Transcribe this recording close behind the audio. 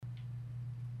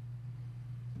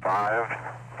5,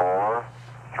 4,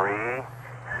 3, 2,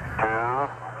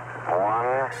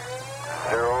 1,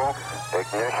 0.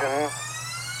 Ignition.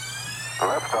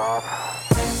 Liftoff.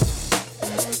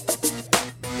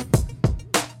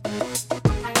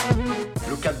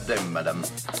 Look at them, madam.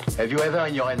 Have you ever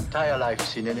in your entire life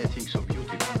seen anything so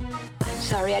beautiful? I'm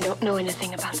sorry, I don't know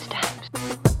anything about stamps.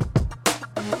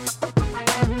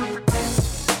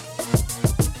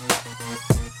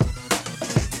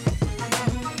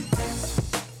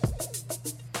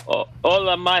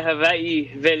 Ola mai Hawaii,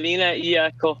 Velina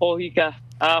ia kohohika,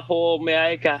 aho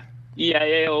meaika,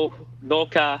 iaeo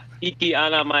noka iki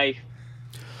ana mai.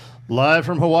 Live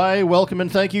from Hawaii, welcome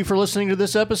and thank you for listening to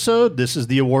this episode. This is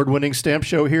the award-winning Stamp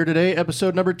Show here today,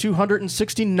 episode number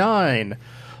 269,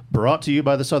 brought to you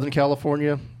by the Southern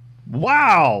California.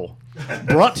 Wow!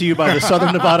 Brought to you by the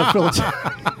Southern Nevada Philatelic.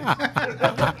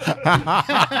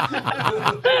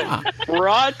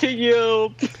 Brought to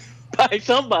you by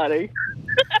somebody.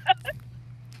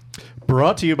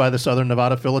 Brought to you by the Southern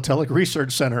Nevada Philatelic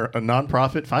Research Center, a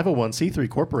nonprofit 501c3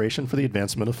 corporation for the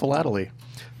advancement of philately.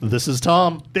 This is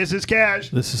Tom. This is Cash.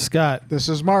 This is Scott. This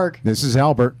is Mark. This is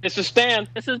Albert. This is Stan.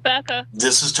 This is Becca.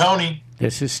 This is Tony.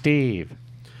 This is Steve.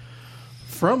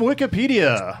 From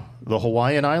Wikipedia, the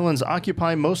Hawaiian Islands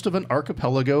occupy most of an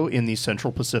archipelago in the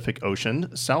Central Pacific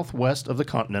Ocean, southwest of the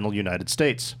continental United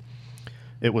States.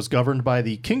 It was governed by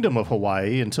the Kingdom of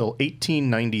Hawaii until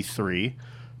 1893,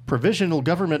 Provisional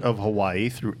Government of Hawaii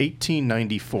through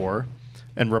 1894,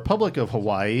 and Republic of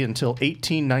Hawaii until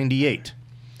 1898.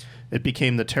 It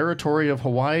became the Territory of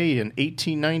Hawaii in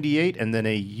 1898 and then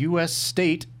a U.S.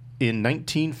 state in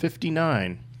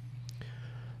 1959.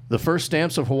 The first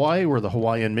stamps of Hawaii were the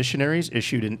Hawaiian missionaries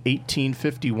issued in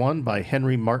 1851 by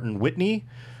Henry Martin Whitney,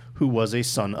 who was a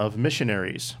son of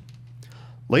missionaries.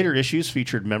 Later issues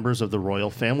featured members of the royal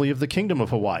family of the Kingdom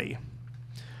of Hawaii.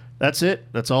 That's it.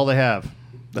 That's all they have.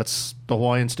 That's the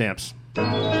Hawaiian stamps.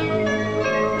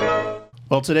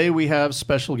 Well, today we have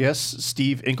special guest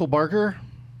Steve Inkelbarger.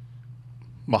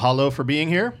 Mahalo for being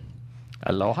here.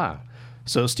 Aloha.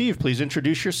 So, Steve, please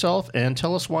introduce yourself and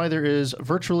tell us why there is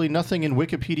virtually nothing in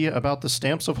Wikipedia about the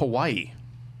stamps of Hawaii.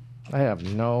 I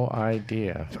have no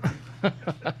idea.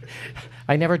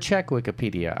 I never check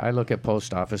Wikipedia. I look at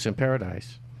Post Office in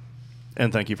Paradise.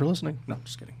 And thank you for listening. No,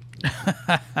 just kidding.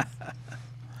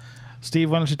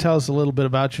 Steve, why don't you tell us a little bit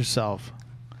about yourself?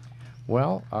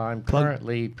 Well, I'm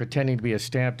currently pretending to be a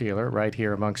stamp dealer right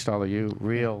here amongst all of you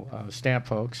real stamp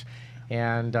folks.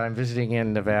 And I'm visiting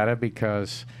in Nevada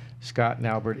because Scott and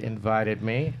Albert invited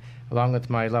me, along with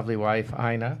my lovely wife,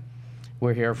 Ina.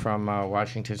 We're here from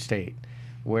Washington State,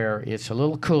 where it's a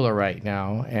little cooler right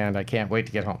now, and I can't wait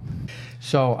to get home.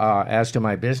 So as to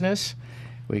my business,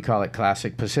 we call it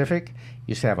Classic Pacific.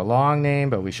 Used to have a long name,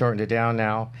 but we shortened it down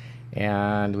now.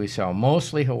 And we sell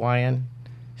mostly Hawaiian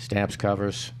stamps,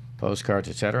 covers, postcards,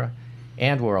 etc.,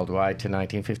 and worldwide to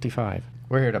 1955.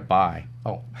 We're here to buy.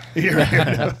 Oh.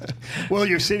 Well,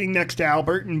 you're sitting next to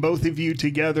Albert, and both of you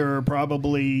together are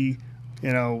probably,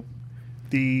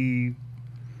 the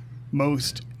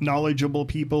most knowledgeable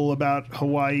people about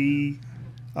Hawaii,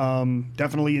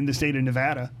 definitely in the state of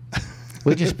Nevada.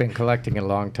 We've just been collecting a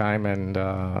long time and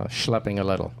schlepping a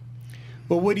little.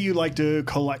 Well, what do you like to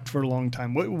collect for a long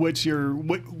time?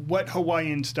 What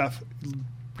Hawaiian stuff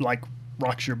like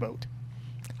rocks your boat?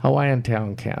 Hawaiian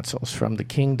town cancels from the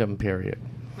Kingdom period.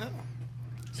 Oh.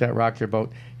 Does that rock your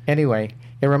boat? Anyway,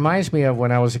 it reminds me of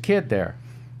when I was a kid there.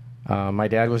 My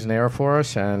dad was in the Air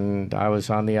Force, and I was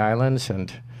on the islands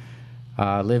and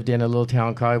lived in a little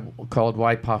town called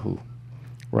Waipahu,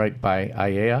 right by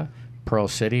Aiea, Pearl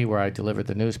City, where I delivered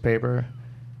the newspaper.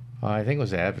 I think it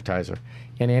was the Advertiser.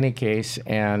 In any case,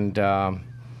 and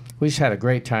we just had a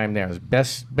great time there. It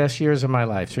was best years of my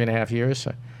life, 3.5 years.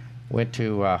 I went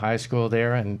to high school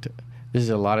there and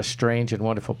visited a lot of strange and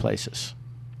wonderful places.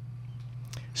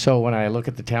 So when I look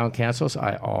at the town councils,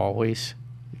 I always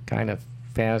kind of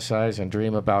fantasize and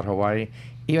dream about Hawaii,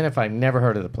 even if I've never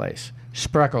heard of the place.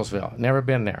 Sprecklesville, never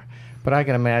been there. But I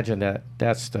can imagine that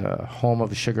that's the home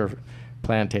of a sugar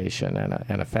plantation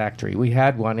and a factory. We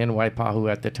had one in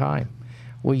Waipahu at the time.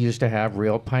 We used to have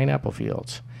real pineapple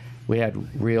fields. We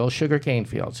had real sugarcane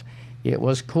fields. It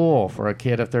was cool for a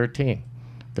kid of 13.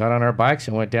 Got on our bikes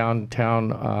and went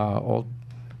downtown old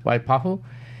Waipahu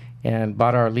and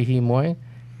bought our lihi moi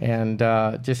and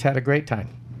just had a great time.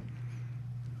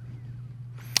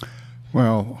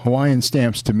 Well, Hawaiian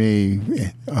stamps to me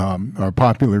are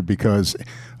popular because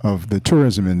of the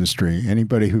tourism industry.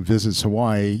 Anybody who visits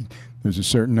Hawaii, there's a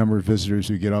certain number of visitors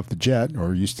who get off the jet,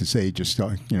 or used to say just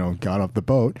got off the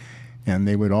boat, and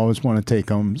they would always want to take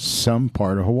home some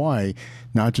part of Hawaii,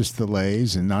 not just the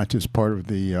leis and not just part of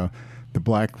the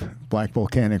black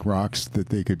volcanic rocks that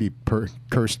they could be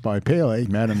cursed by Pele,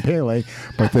 Madame Pele,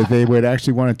 but that they would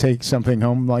actually want to take something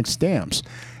home like stamps.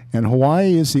 And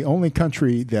Hawaii is the only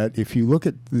country that, if you look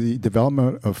at the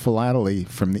development of philately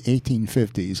from the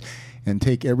 1850s and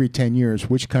take every 10 years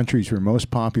which countries were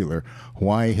most popular,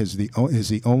 Hawaii is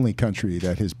the only country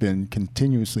that has been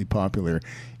continuously popular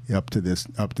up to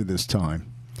this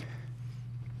time.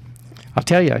 I'll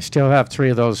tell you, I still have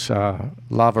 3 of those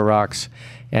lava rocks,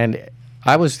 and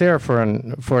I was there for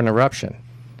an eruption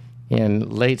in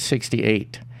late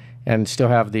 '68, and still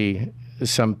have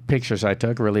some pictures I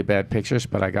took, really bad pictures,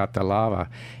 but I got the lava,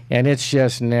 and it's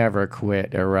just never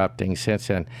quit erupting since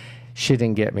then. She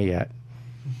didn't get me yet.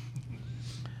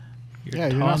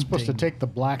 You're not supposed to take the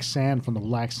black sand from the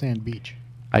black sand beach.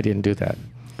 I didn't do that.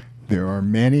 There are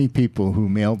many people who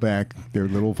mail back their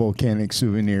little volcanic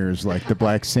souvenirs, like the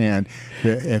black sand.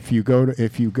 If you go to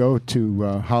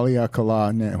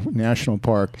Haleakala National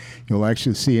Park, you'll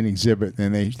actually see an exhibit,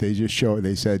 and they just show it.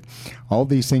 They said, all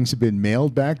these things have been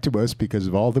mailed back to us because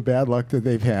of all the bad luck that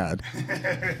they've had.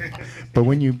 But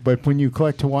when you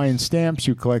collect Hawaiian stamps,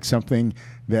 you collect something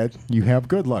that you have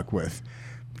good luck with.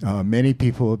 Many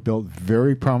people have built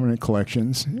very prominent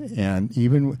collections, and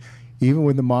even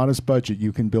with a modest budget,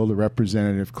 you can build a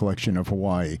representative collection of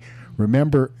Hawaii.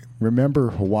 Remember,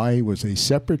 Hawaii was a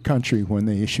separate country when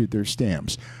they issued their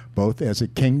stamps, both as a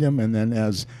kingdom and then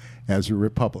as a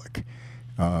republic.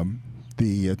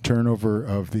 The turnover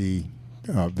of the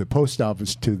post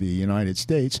office to the United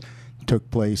States took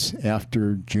place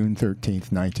after June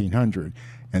 13th, 1900,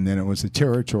 and then it was a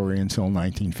territory until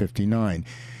 1959.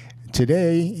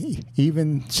 Today,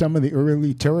 even some of the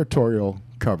early territorial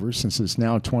covers, since it's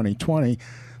now 2020,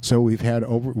 so we've had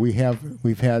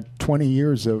 20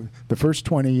 years of the first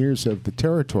 20 years of the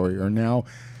territory are now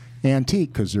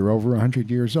antique because they're over 100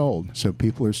 years old. So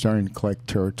people are starting to collect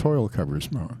territorial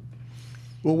covers more.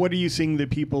 Well, what are you seeing that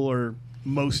people are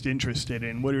most interested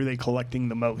in? What are they collecting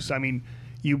the most? I mean,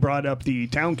 you brought up the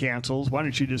town councils. Why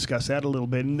don't you discuss that a little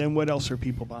bit? And then what else are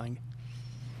people buying?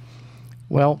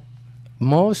 Well,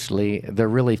 mostly the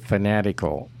really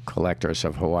fanatical collectors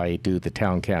of Hawaii do the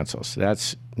town councils.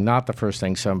 That's not the first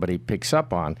thing somebody picks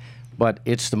up on, but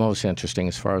it's the most interesting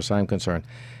as far as I'm concerned.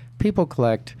 People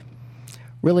collect,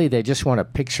 really they just want a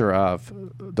picture of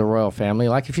the royal family.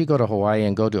 Like if you go to Hawaii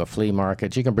and go to a flea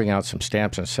market, you can bring out some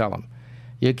stamps and sell them.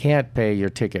 You can't pay your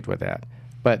ticket with that.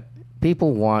 But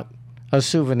people want a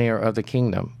souvenir of the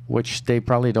kingdom, which they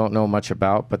probably don't know much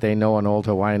about, but they know an old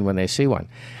Hawaiian when they see one.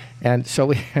 And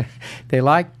so they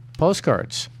like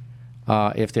postcards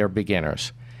if they're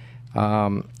beginners.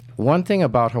 One thing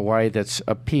about Hawaii that's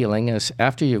appealing is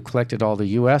after you've collected all the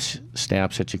U.S.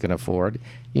 stamps that you can afford,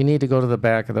 you need to go to the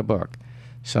back of the book.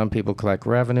 Some people collect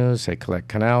revenues, they collect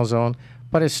Canal Zone,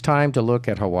 but it's time to look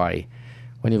at Hawaii.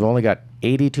 When you've only got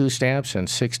 82 stamps and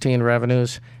 16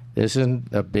 revenues, this isn't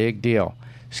a big deal.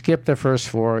 Skip the first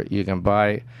 4. You can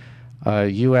buy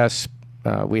U.S.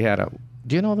 We had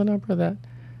do you know the number of that?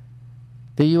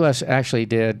 The U.S. actually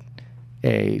did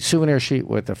a souvenir sheet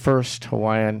with the first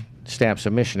Hawaiian stamps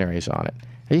of missionaries on it.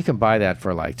 And you can buy that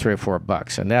for like $3 or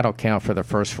 $4, and that'll count for the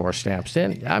first 4 stamps.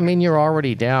 Then, I mean, you're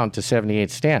already down to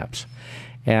 78 stamps.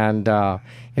 And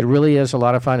it really is a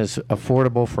lot of fun. It's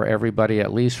affordable for everybody,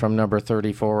 at least from number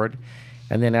 30 forward.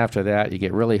 And then after that, you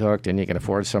get really hooked, and you can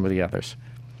afford some of the others.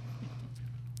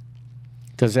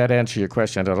 Does that answer your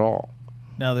question at all?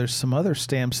 Now, there's some other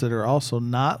stamps that are also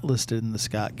not listed in the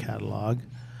Scott catalog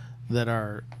that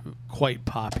are quite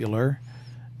popular,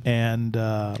 and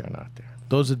they're not there.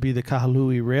 Those would be the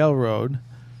Kahului Railroad,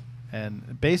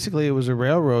 and basically it was a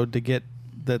railroad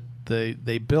that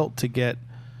they built to get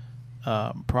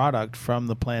product from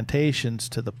the plantations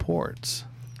to the ports.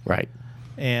 Right.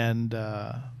 And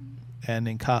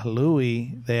in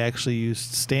Kahului, they actually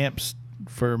used stamps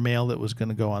for mail that was going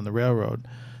to go on the railroad.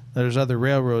 There's other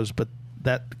railroads, but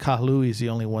that Kahului is the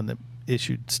only one that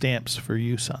issued stamps for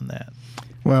use on that.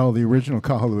 Well, the original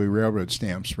Kahului Railroad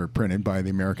stamps were printed by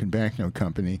the American Banknote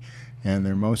Company, and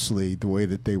they're mostly, the way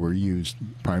that they were used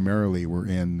primarily were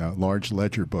in large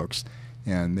ledger books,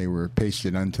 and they were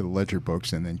pasted onto the ledger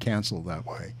books and then canceled that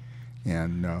way.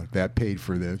 And that paid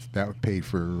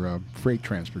for freight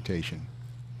transportation.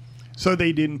 So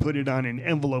they didn't put it on an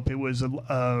envelope. It was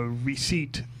a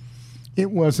receipt. It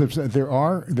was. There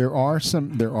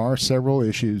are several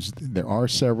issues. There are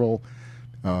several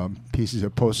pieces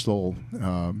of postal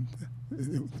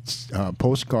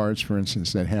postcards, for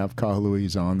instance, that have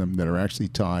Kahaluis on them that are actually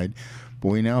tied. But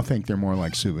we now think they're more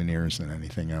like souvenirs than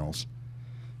anything else.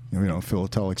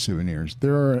 philatelic souvenirs.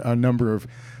 There are a number of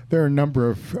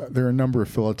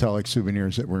philatelic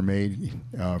souvenirs that were made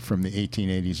from the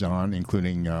 1880s on,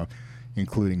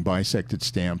 including bisected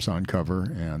stamps on cover,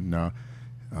 and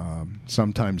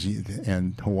sometimes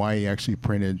and Hawaii actually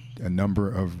printed a number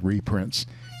of reprints,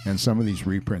 and some of these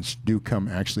reprints do come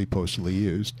actually postally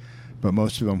used, but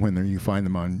most of them, when you find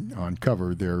them on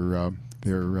cover,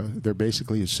 they're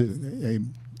basically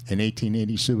an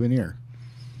 1880 souvenir.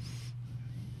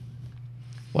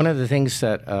 One of the things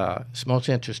that is most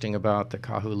interesting about the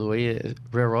Kahului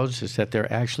railroads is that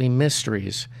they're actually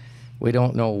mysteries. We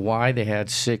don't know why they had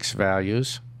 6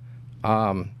 values.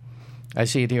 I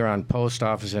see it here on Post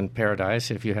Office in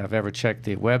Paradise. If you have ever checked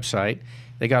the website,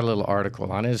 they got a little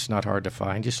article on it. It's not hard to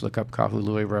find. Just look up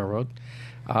Kahului Railroad.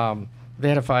 They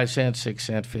had a 5 cent, 6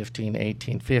 cent, 15,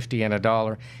 18, 50, and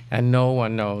 $1, and no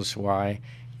one knows why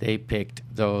they picked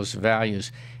those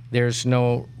values. There's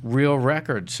no real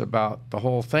records about the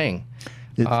whole thing.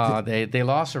 They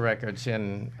lost the records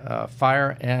in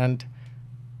fire and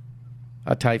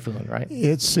a typhoon, right?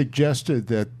 It's suggested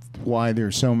that why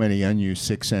there's so many unused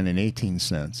 6 cent and 18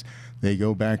 cents. They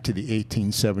go back to the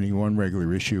 1871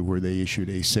 regular issue where they issued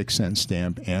a 6 cent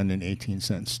stamp and an 18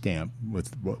 cent stamp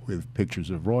with pictures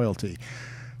of royalty.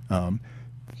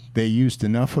 They used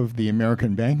enough of the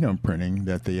American banknote printing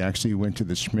that they actually went to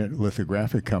the Schmidt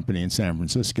Lithographic Company in San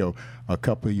Francisco a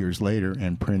couple of years later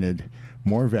and printed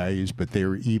more values, but they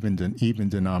were even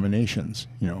denominations,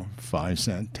 5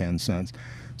 cents, 10 cents.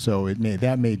 So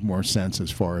that made more sense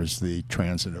as far as the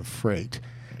transit of freight.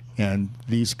 And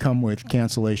these come with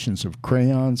cancellations of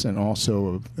crayons and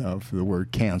also of the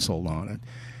word canceled on it.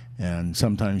 And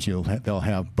sometimes they'll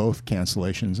have both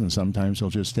cancellations, and sometimes they'll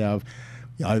just have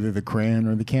either the crayon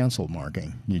or the canceled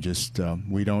marking.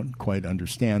 We don't quite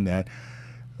understand that.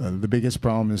 The biggest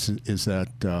problem is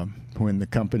that when the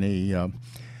company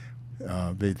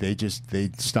they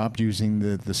stopped using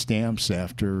the stamps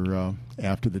after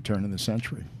the turn of the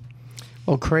century.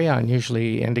 Well, crayon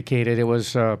usually indicated it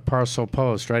was a parcel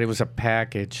post, right? It was a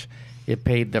package. It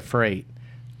paid the freight.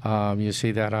 You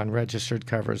see that on registered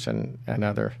covers and in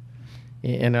other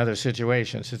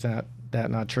situations. Is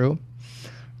that not true?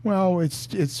 Well,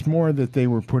 it's more that they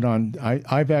were put on.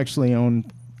 I've actually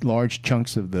owned large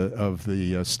chunks of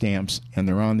the stamps, and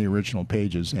they're on the original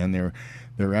pages, and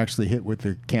they're actually hit with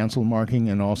the cancel marking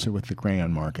and also with the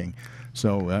crayon marking.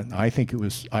 So I think it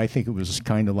was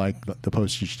kind of like the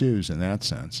postage dues in that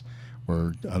sense,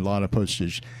 where a lot of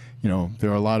postage, there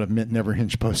are a lot of never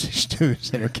hinged postage dues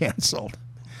that are canceled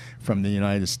from the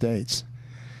United States,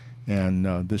 and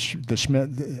the Schmidt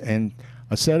and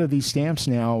a set of these stamps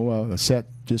now, a set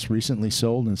just recently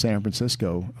sold in San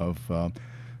Francisco of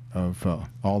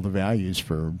all the values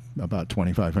for about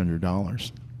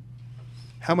 $2,500.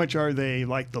 How much are they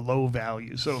like the low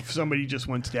value? So if somebody just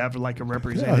wants to have like a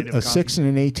representative a copy. 6 and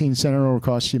an 18 cent will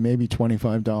cost you maybe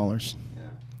 $25.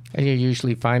 And you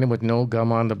usually find them with no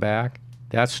gum on the back.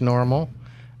 That's normal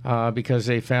because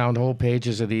they found whole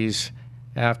pages of these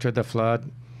after the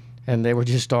flood, and they were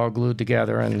just all glued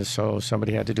together, and so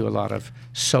somebody had to do a lot of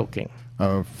soaking.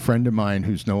 A friend of mine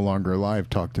who's no longer alive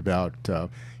talked about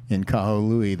in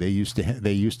Kahului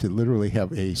they used to literally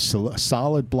have a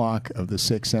solid block of the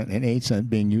 6 cent and 8 cent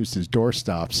being used as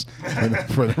doorstops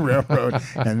for the railroad,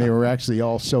 and they were actually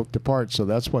all soaked apart. So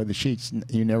that's why the sheets,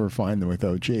 you never find them with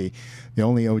OG. The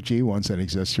only OG ones that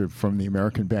exist are from the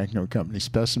American Banknote Company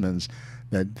specimens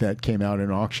that came out in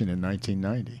auction in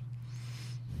 1990.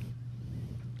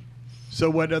 So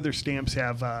what other stamps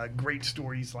have great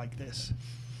stories like this?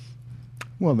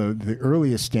 Well, the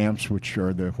earliest stamps, which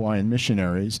are the Hawaiian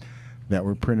missionaries, that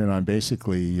were printed on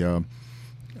basically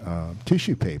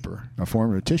tissue paper, a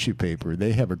form of tissue paper,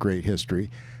 they have a great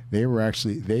history.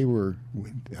 Hawaii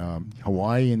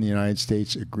and the United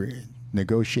States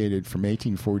negotiated from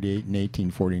 1848 and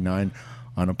 1849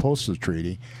 on a postal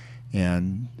treaty,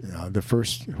 and the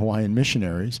first Hawaiian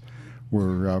missionaries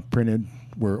were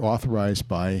authorized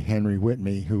by Henry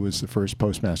Whitney, who was the first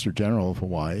Postmaster General of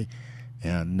Hawaii,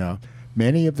 and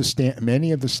many of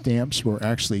the stamps were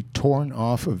actually torn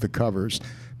off of the covers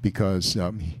because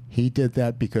he did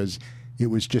that because it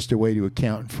was just a way to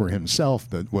account for himself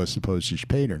that was the postage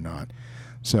paid or not.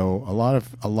 So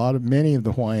many of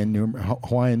the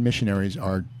Hawaiian missionaries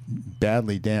are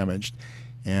badly damaged,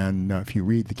 and if you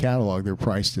read the catalog, they're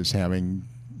priced as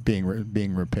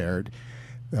being repaired.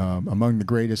 Among the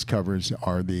greatest covers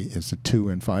is the 2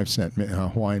 and 5 cent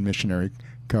Hawaiian missionary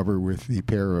cover with the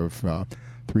pair of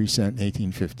 3 cent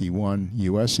 1851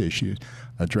 U.S. issues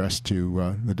addressed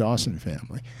to the Dawson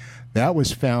family. That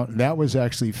was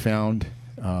actually found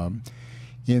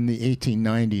in the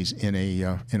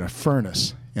 1890s in a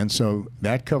furnace And so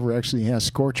that cover actually has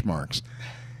scorch marks.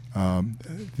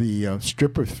 The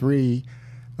strip of 3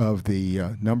 of the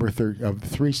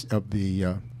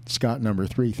Scott number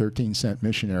 3 13-cent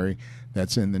missionary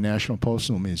that's in the National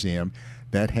Postal Museum,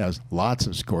 that has lots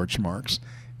of scorch marks,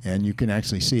 and you can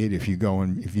actually see it if you go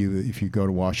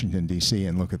to Washington D.C.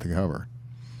 and look at the cover.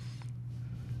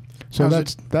 So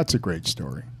that's a great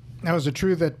story. Now, is it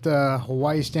true that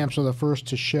Hawaii stamps are the first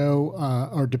to show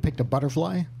or depict a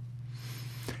butterfly?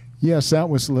 Yes, that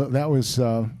was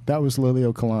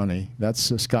Liliuokalani.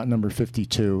 That's Scott number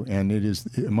 52, and it is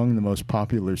among the most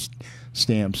popular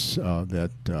stamps that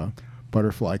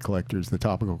butterfly collectors, the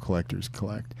topical collectors,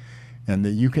 collect. And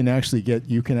you can actually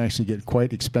get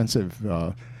quite expensive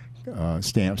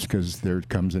stamps because there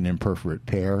comes an imperforate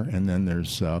pair, and then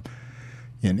there's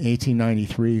in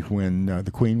 1893 when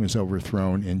the Queen was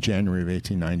overthrown in January of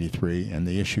 1893, and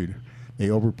they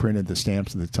overprinted the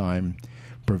stamps at the time,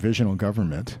 provisional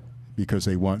government. Because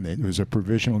it was a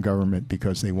provisional government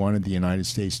because they wanted the United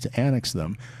States to annex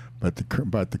them, but the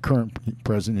current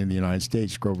president of the United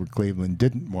States, Grover Cleveland,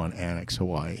 didn't want to annex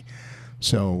Hawaii.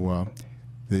 So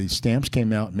the stamps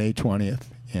came out May 20th,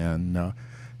 and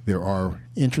there are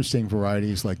interesting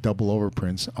varieties like double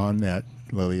overprints on that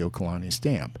Liliuokalani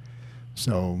stamp.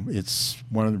 So it's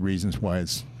one of the reasons why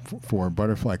it's for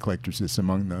butterfly collectors. It's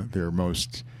among their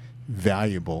most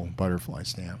valuable butterfly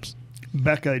stamps.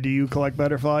 Becca, do you collect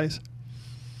butterflies?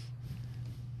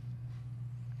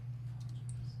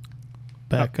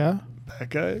 Becca,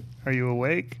 are you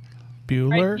awake?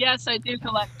 Bueller. Yes, I do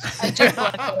collect.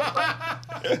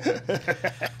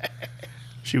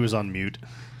 She was on mute.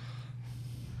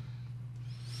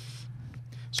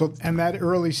 So, and that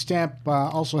early stamp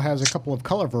also has a couple of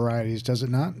color varieties, does it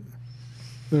not?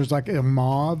 There's like a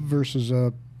mauve versus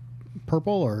a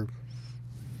purple, or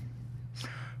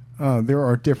there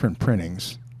are different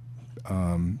printings,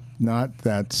 not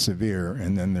that severe,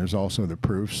 and then there's also the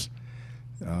proofs.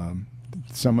 One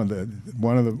of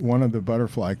the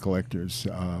butterfly collectors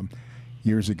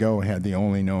years ago had the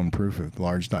only known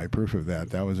large die proof of that.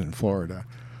 That was in Florida.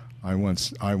 I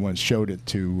once showed it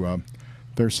to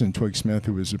Thurston Twig Smith,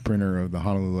 who was the printer of the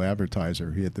Honolulu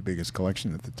Advertiser. He had the biggest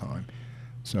collection at the time,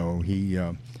 so he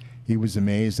was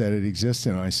amazed that it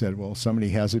existed. And I said, "Well, somebody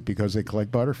has it because they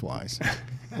collect butterflies."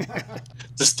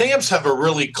 The stamps have a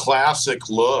really classic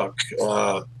look,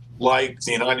 like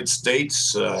the United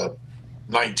States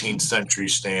 19th century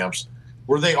stamps.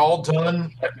 Were they all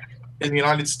done in the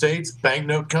United States,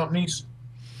 banknote companies?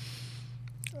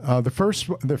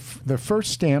 The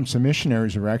first stamps of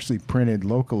missionaries were actually printed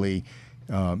locally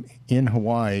in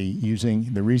Hawaii.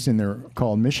 Using the reason they're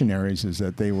called missionaries is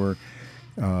that they were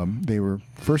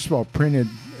first of all printed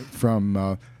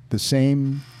from the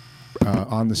same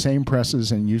on the same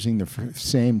presses and using the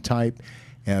same type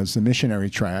as the missionary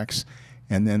tracts.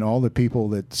 And then all the people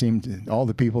that seemed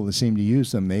to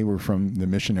use them, they were from the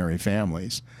missionary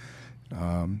families.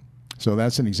 So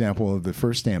that's an example of the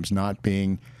first stamps not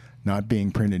being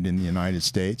printed in the United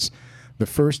States. The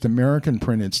first American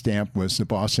printed stamp was the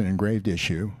Boston engraved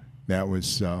issue. That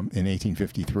was in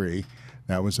 1853.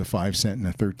 That was a 5-cent and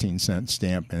a 13-cent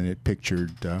stamp, and it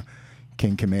pictured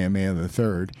King Kamehameha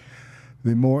III.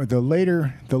 The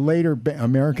later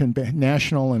American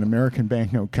National and American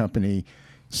Banknote Company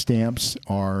stamps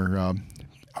are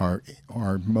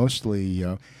mostly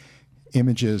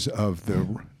images of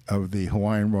the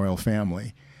Hawaiian royal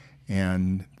family,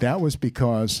 and that was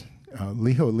because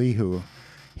Liholiho,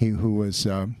 who was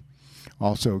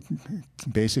also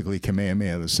basically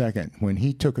Kamehameha II, when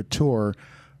he took a tour,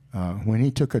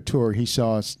 he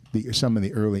saw some of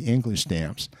the early English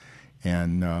stamps,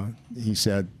 and he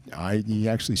said he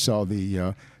actually saw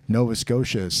the Nova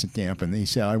Scotia stamp, and he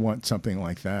said, "I want something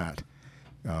like that."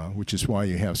 Which is why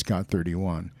you have Scott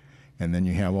 31. And then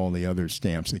you have all the other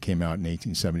stamps that came out in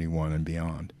 1871 and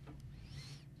beyond.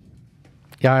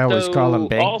 Yeah, I always call them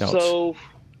banknotes. Also,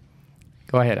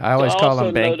 go ahead. I always call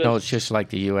them banknotes, notice, just like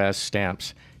the U.S.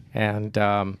 stamps. And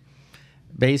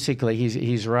basically,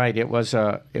 he's right. It was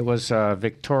a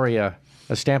Victoria,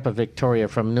 a stamp of Victoria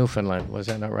from Newfoundland. Was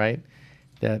that not right?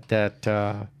 That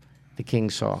the king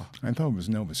saw. I thought it was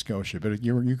Nova Scotia, but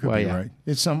you could be right.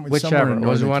 It's whichever. It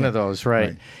was one of those,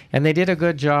 right. And they did a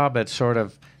good job at sort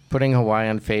of putting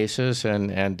Hawaiian faces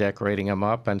and decorating them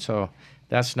up. And so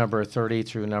that's number 30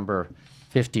 through number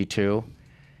 52.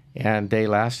 And they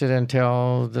lasted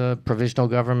until the provisional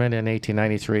government in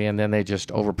 1893, and then they just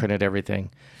overprinted everything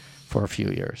for a few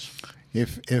years.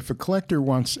 If a collector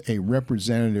wants a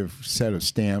representative set of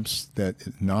stamps that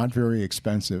is not very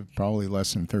expensive, probably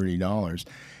less than $30,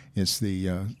 it's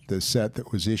the set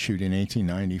that was issued in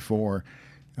 1894,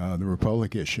 the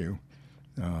Republic issue.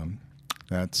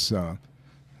 That's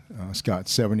Scott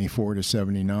 74 to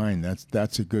 79.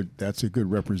 That's a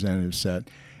good representative set,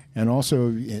 and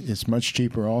also it's much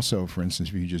cheaper. Also, for instance,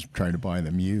 if you just try to buy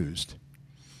them used.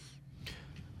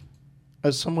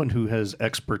 As someone who has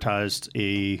expertized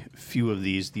a few of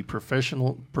these, the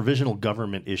provisional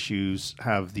government issues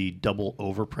have the double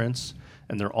overprints,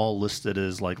 and they're all listed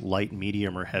as like light,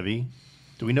 medium, or heavy.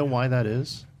 Do we know why that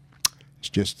is? It's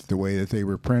just the way that they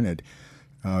were printed.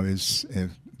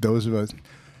 If those of us,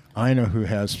 I know who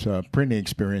has printing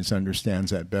experience understands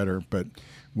that better, but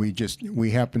we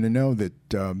happen to know that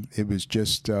it was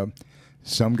just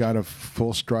some got a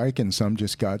full strike and some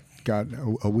just got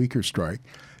a weaker strike.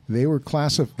 They were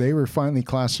finally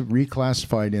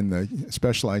reclassified in the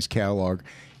specialized catalog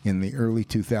in the early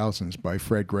 2000s by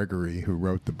Fred Gregory, who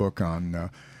wrote the book on,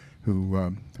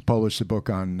 published the book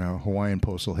on Hawaiian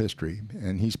postal history,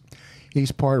 and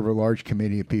he's part of a large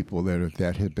committee of people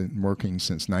that have been working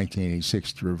since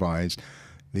 1986 to revise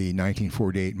the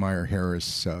 1948 Meyer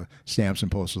Harris Stamps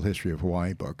and Postal History of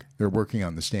Hawaii book. They're working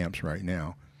on the stamps right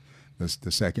now,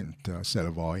 the second set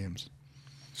of volumes.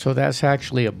 So that's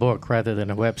actually a book rather than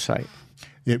a website.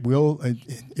 It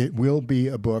will be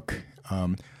a book.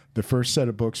 The first set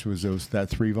of books was that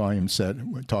 3-volume set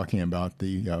talking about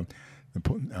the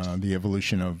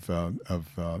evolution of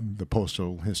the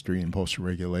postal history and postal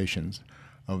regulations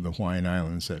of the Hawaiian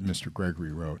Islands that Mr.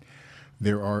 Gregory wrote.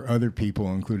 There are other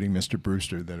people, including Mr.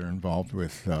 Brewster, that are involved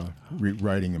with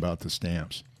writing about the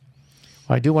stamps.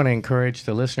 I do want to encourage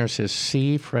the listeners to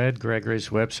see Fred Gregory's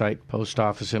website, Post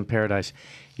Office in Paradise.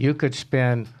 You could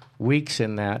spend weeks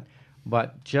in that,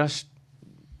 but just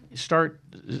start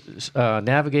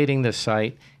navigating the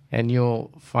site, and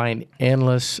you'll find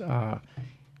endless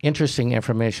interesting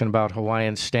information about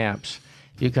Hawaiian stamps.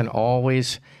 You can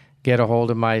always get a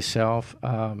hold of myself,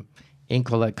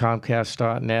 Inkle at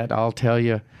Comcast.net. I'll tell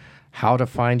you how to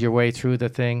find your way through the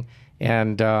thing,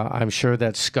 and I'm sure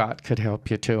that Scott could help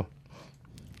you too.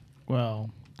 Well,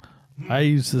 I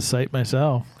use the site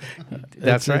myself.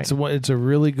 That's right. It's a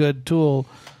really good tool,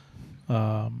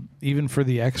 even for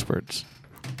the experts.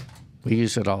 We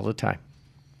use it all the time.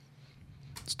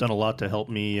 It's done a lot to help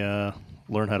me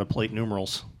learn how to plate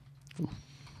numerals.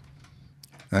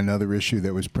 Another issue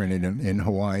that was printed in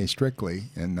Hawaii strictly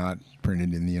and not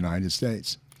printed in the United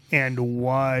States. And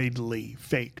widely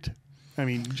faked. I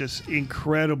mean, just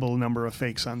incredible number of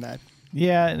fakes on that.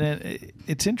 Yeah, and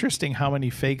it's interesting how many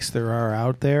fakes there are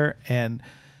out there, and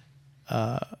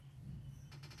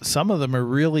some of them are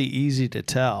really easy to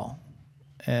tell.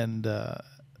 And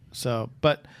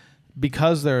but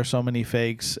because there are so many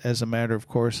fakes, as a matter of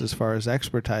course, as far as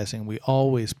expertizing, we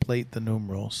always plate the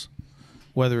numerals.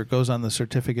 Whether it goes on the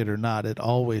certificate or not, it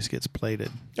always gets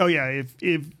plated. Oh yeah,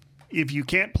 if you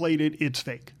can't plate it, it's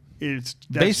fake. That's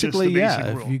basically just the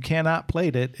basic rule. If you cannot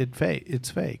plate it, it's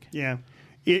fake. Yeah.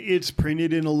 It's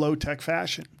printed in a low-tech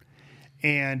fashion,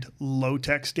 and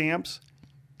low-tech stamps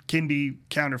can be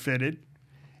counterfeited,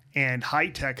 and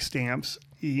high-tech stamps,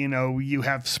 you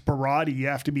have sporadi. You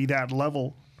have to be that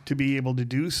level to be able to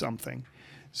do something.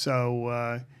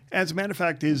 So, as a matter of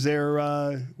fact,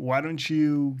 why don't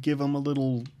you give them a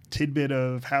little tidbit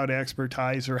of how to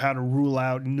expertise or how to rule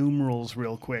out numerals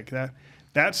real quick?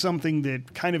 That's something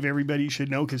that kind of everybody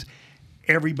should know, because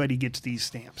everybody gets these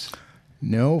stamps.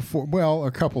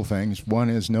 A couple things. One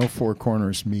is no 4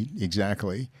 corners meet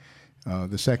exactly.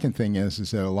 The second thing is that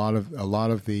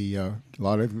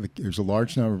there's a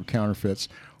large number of counterfeits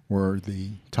where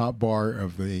the top bar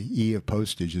of the E of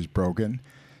postage is broken.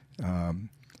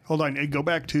 Hold on, go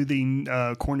back to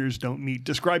the corners don't meet.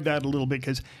 Describe that a little bit,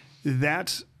 because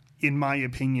that's, in my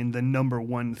opinion, the number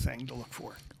one thing to look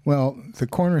for. Well, the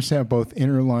corners have both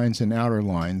inner lines and outer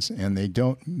lines, and they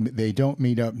don't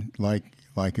meet up like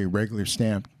a regular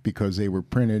stamp because they were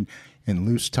printed in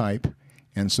loose type,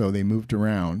 and so they moved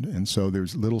around, and so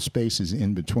there's little spaces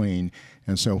in between,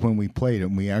 and so when we plate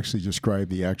them, we actually describe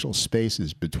the actual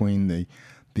spaces between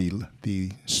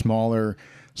the smaller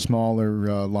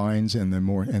lines and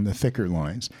the thicker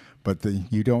lines, but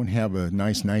you don't have a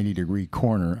nice 90-degree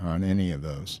corner on any of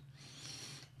those.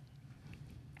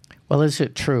 Well, is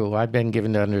it true? I've been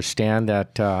given to understand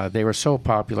that they were so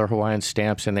popular, Hawaiian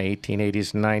stamps, in the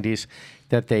 1880s and 90s,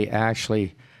 that they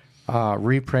actually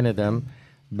reprinted them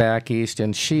back east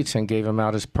in sheets and gave them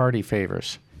out as party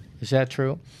favors. Is that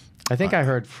true? I think I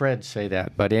heard Fred say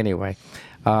that, but anyway,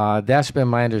 that's been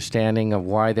my understanding of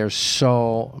why there's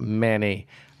so many.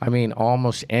 I mean,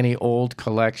 almost any old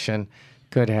collection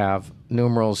could have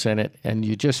numerals in it, and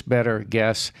you just better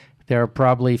guess they're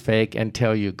probably fake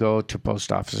until you go to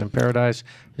Post Office in Paradise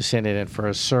to send it in for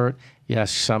a cert. You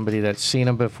ask somebody that's seen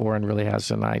them before and really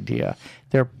has an idea.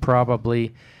 they're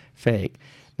probably fake.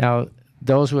 Now,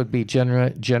 those would be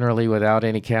generally without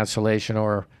any cancellation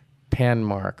or pen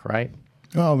mark, right?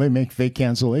 Well, they make fake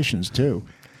cancellations too.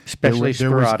 Especially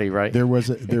Sperati, right? There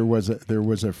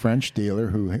was a French dealer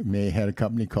who had a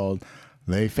company called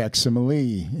Les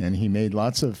Facsimiles, and he made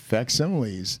lots of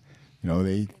facsimiles.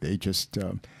 They just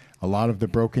a lot of the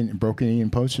broken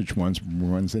Indian postage ones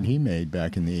were ones that he made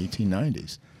back in the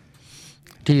 1890s.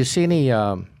 Do you see any?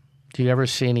 Do you ever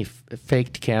see any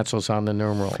faked cancels on the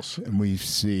numerals? And we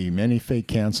see many fake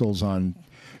cancels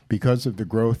because of the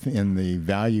growth in the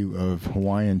value of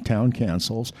Hawaiian town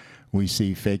cancels. We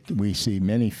see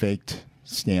many faked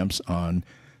stamps on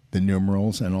the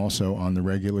numerals and also on the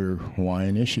regular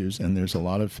Hawaiian issues. And there's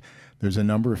a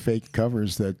number of fake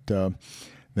covers that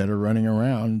are running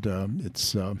around.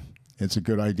 It's a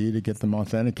good idea to get them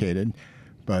authenticated,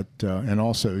 but and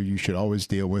also you should always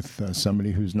deal with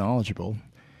somebody who's knowledgeable.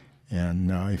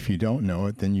 And if you don't know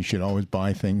it, then you should always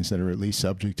buy things that are at least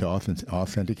subject to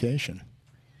authentication.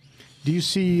 Do you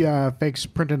see fakes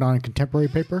printed on contemporary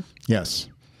paper? Yes.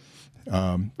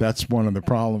 That's one of the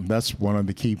problems. That's one of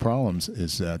the key problems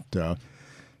is that the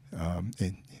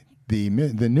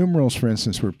numerals, for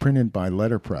instance, were printed by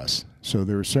letterpress. So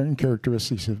there are certain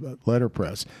characteristics of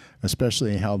letterpress,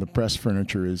 especially how the press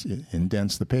furniture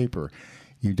indents the paper.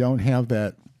 You don't have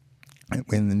that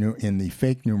in the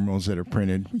fake numerals that are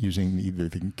printed using either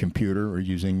the computer or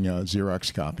using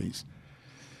Xerox copies.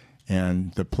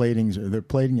 And the plating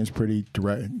is pretty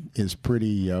direct,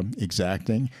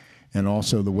 exacting, and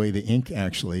also the way the ink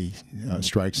actually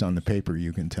strikes on the paper,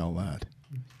 you can tell that.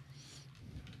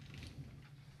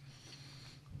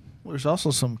 There's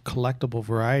also some collectible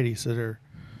varieties that are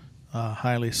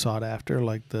highly sought after,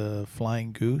 like the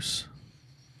Flying Goose.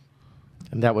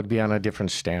 And that would be on a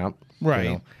different stamp.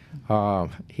 Right.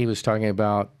 He was talking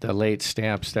about the late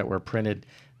stamps that were printed,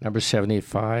 number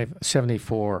 75,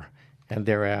 74, and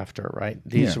thereafter, right?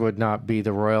 These would not be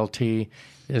the royalty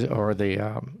or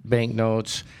the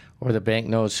banknotes or the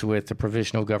banknotes with the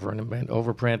provisional government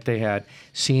overprint. They had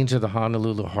scenes of the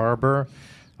Honolulu Harbor,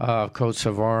 coats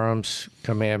of arms,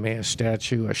 Kamehameha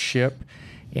statue, a ship,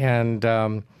 and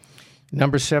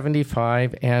number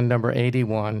 75 and number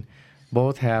 81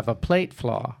 both have a plate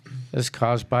flaw that's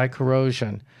caused by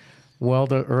corrosion. Well,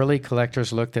 the early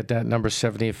collectors looked at that number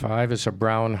 75 as a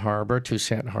brown harbor,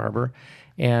 2-cent harbor,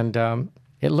 and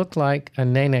it looked like a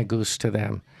nene goose to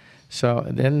them. So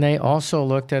then they also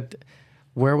looked at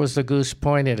where was the goose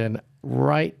pointed, and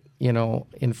right,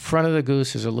 in front of the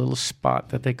goose is a little spot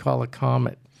that they call a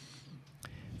comet.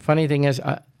 Funny thing is,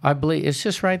 I believe it's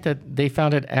just right that they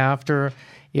found it after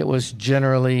it was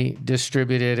generally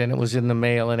distributed and it was in the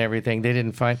mail and everything. They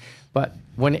didn't find, but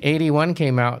when 81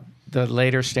 came out, the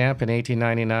later stamp in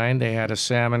 1899, they had a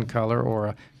salmon color or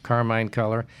a carmine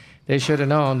color. They should have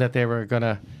known that they were going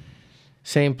to,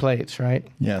 same plates, right?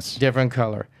 Yes. Different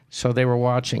color. So they were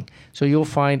watching. So you'll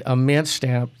find a mint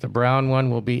stamp. The brown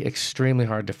one will be extremely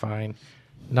hard to find,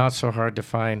 not so hard to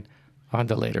find on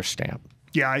the later stamp.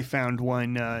 Yeah, I found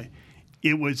one.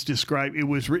 It was described. It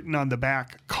was written on the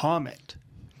back, Comet.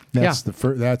 That's the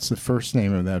first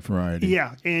name of that variety.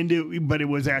 Yeah, but it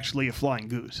was actually a flying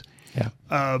goose. Yeah.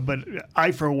 But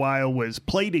I, for a while, was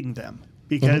plating them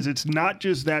because it's not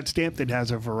just that stamp that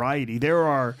has a variety. There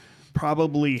are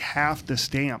probably half the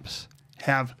stamps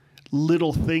have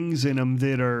little things in them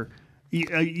that are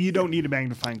you don't need a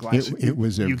magnifying glass. It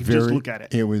was you can just look at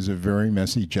it. It was a very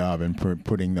messy job in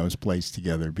putting those plates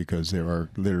together because there are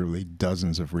literally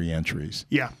dozens of reentries.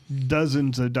 Yeah,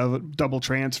 dozens of double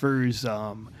transfers,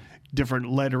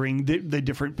 different lettering, the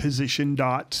different position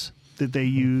dots that they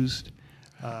used.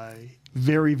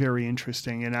 Very, very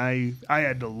interesting, and I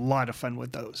had a lot of fun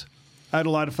with those. I had a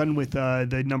lot of fun with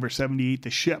the number 78, the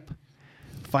ship,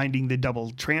 finding the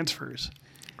double transfers.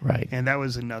 Right. And that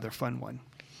was another fun one.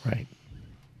 Right.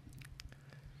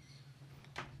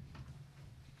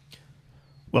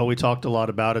 Well, we talked a lot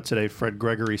about it today. Fred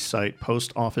Gregory's site,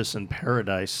 Post Office in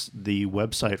Paradise, the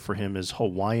website for him is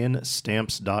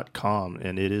hawaiianstamps.com,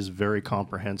 and it is very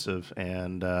comprehensive.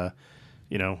 And,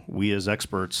 we as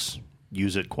experts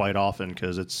use it quite often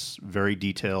because it's very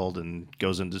detailed and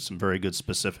goes into some very good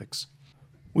specifics.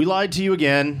 We lied to you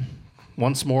again.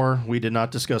 Once more, we did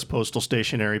not discuss postal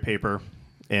stationery paper,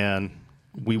 and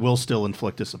we will still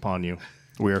inflict this upon you.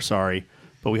 We are sorry.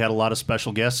 But we had a lot of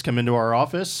special guests come into our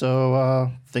office,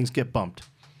 so things get bumped.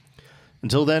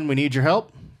 Until then, we need your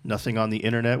help. Nothing on the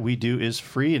internet we do is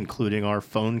free, including our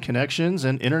phone connections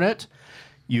and internet.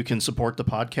 You can support the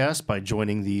podcast by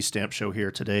joining the Stamp Show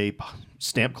Here Today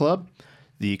Stamp Club.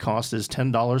 The cost is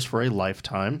 $10 for a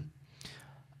lifetime.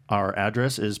 Our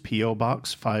address is P.O.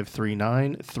 Box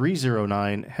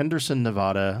 539-309, Henderson,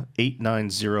 Nevada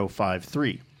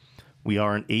 89053. We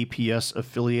are an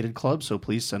APS-affiliated club, so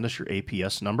please send us your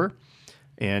APS number,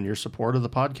 and your support of the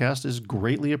podcast is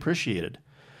greatly appreciated.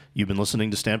 You've been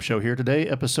listening to Stamp Show Here Today,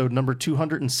 episode number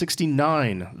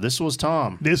 269. This was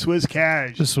Tom. This was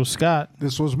Cash. This was Scott.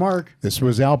 This was Mark. This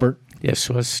was Albert. This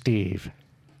was Steve.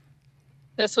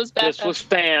 This was Becca. This was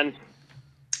Stan.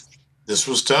 This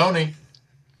was Tony.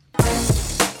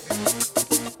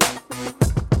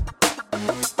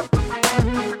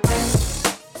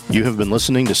 You have been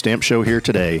listening to Stamp Show Here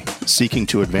Today, seeking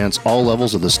to advance all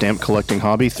levels of the stamp collecting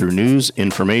hobby through news,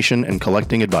 information, and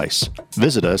collecting advice.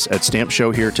 Visit us at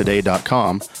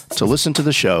stampshowheretoday.com to listen to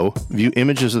the show, view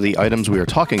images of the items we are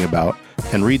talking about,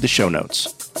 and read the show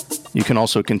notes. You can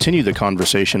also continue the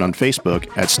conversation on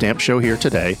Facebook at Stamp Show Here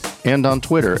Today and on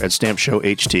Twitter at Stamp Show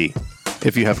HT.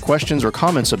 If you have questions or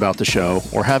comments about the show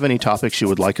or have any topics you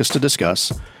would like us to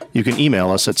discuss, you can email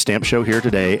us at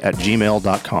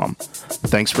stampshowheretoday@gmail.com.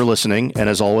 Thanks for listening, and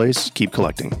as always, keep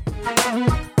collecting.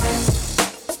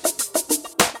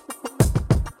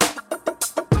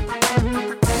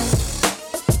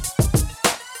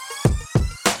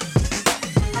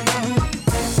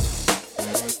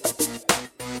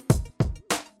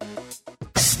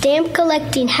 Stamp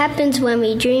collecting happens when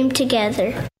we dream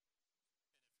together.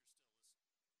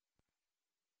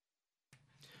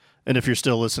 And if you're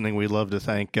still listening, we'd love to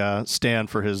thank Stan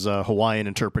for his Hawaiian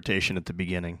interpretation at the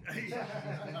beginning.